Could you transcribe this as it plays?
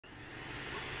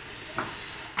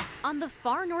on the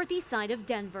far northeast side of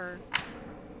Denver.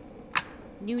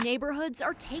 New neighborhoods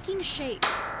are taking shape.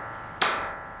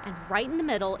 And right in the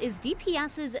middle is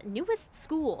DPS's newest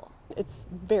school. It's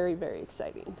very, very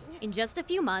exciting. In just a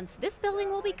few months, this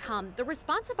building will become the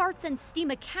Responsive Arts and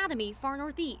STEAM Academy Far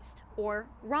Northeast, or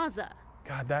RASA.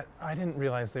 God, I didn't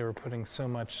realize they were putting so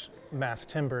much mass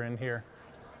timber in here.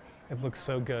 It looks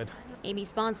so good. Amy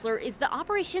Sponsler is the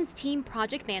operations team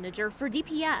project manager for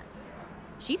DPS.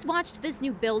 She's watched this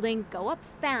new building go up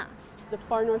fast. The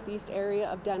far northeast area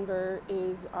of Denver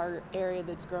is our area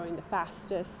that's growing the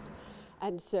fastest.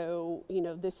 And so,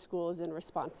 this school is in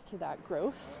response to that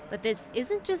growth. But this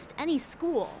isn't just any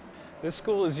school. This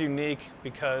school is unique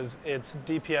because it's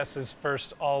DPS's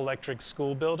first all-electric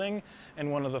school building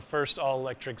and one of the first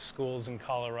all-electric schools in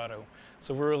Colorado.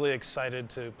 So we're really excited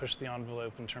to push the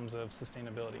envelope in terms of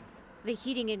sustainability. The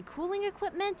heating and cooling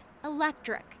equipment,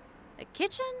 electric. The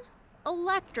kitchen,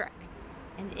 electric.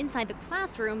 And inside the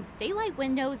classrooms, daylight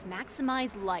windows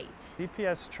maximize light.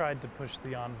 DPS tried to push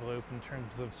the envelope in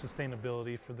terms of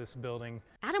sustainability for this building.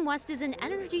 Adam West is an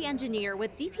energy engineer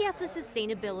with DPS's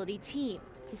sustainability team.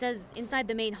 He says inside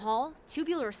the main hall,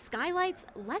 tubular skylights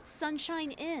let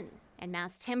sunshine in, and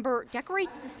mass timber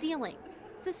decorates the ceiling.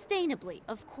 Sustainably,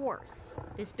 of course.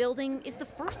 This building is the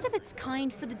first of its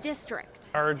kind for the district.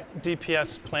 Our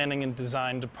DPS planning and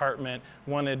design department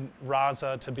wanted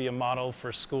RASA to be a model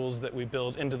for schools that we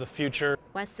build into the future.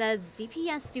 West says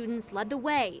DPS students led the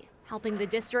way, helping the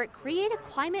district create a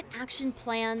climate action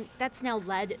plan that's now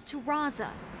led to RASA.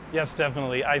 Yes,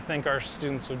 definitely. I think our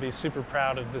students would be super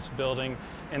proud of this building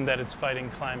and that it's fighting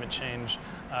climate change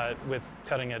with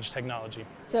cutting-edge technology.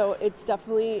 So it's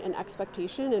definitely an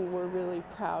expectation, and we're really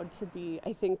proud to be,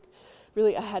 I think,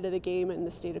 really ahead of the game in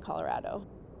the state of Colorado.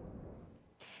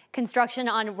 Construction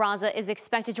on RASA is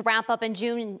expected to wrap up in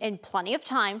June in plenty of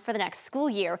time for the next school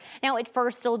year. Now, at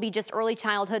first, it'll be just early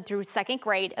childhood through 2nd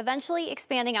grade, eventually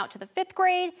expanding out to the 5th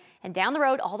grade and down the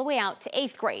road all the way out to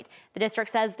 8th grade. The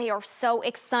district says they are so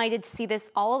excited to see this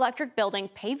all-electric building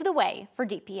pave the way for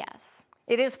DPS.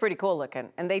 It is pretty cool looking,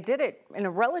 and they did it in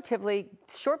a relatively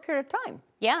short period of time.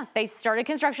 Yeah, they started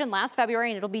construction last February,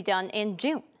 and it'll be done in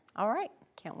June. All right,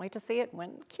 can't wait to see it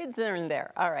when kids are in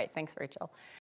there. All right, thanks, Rachel.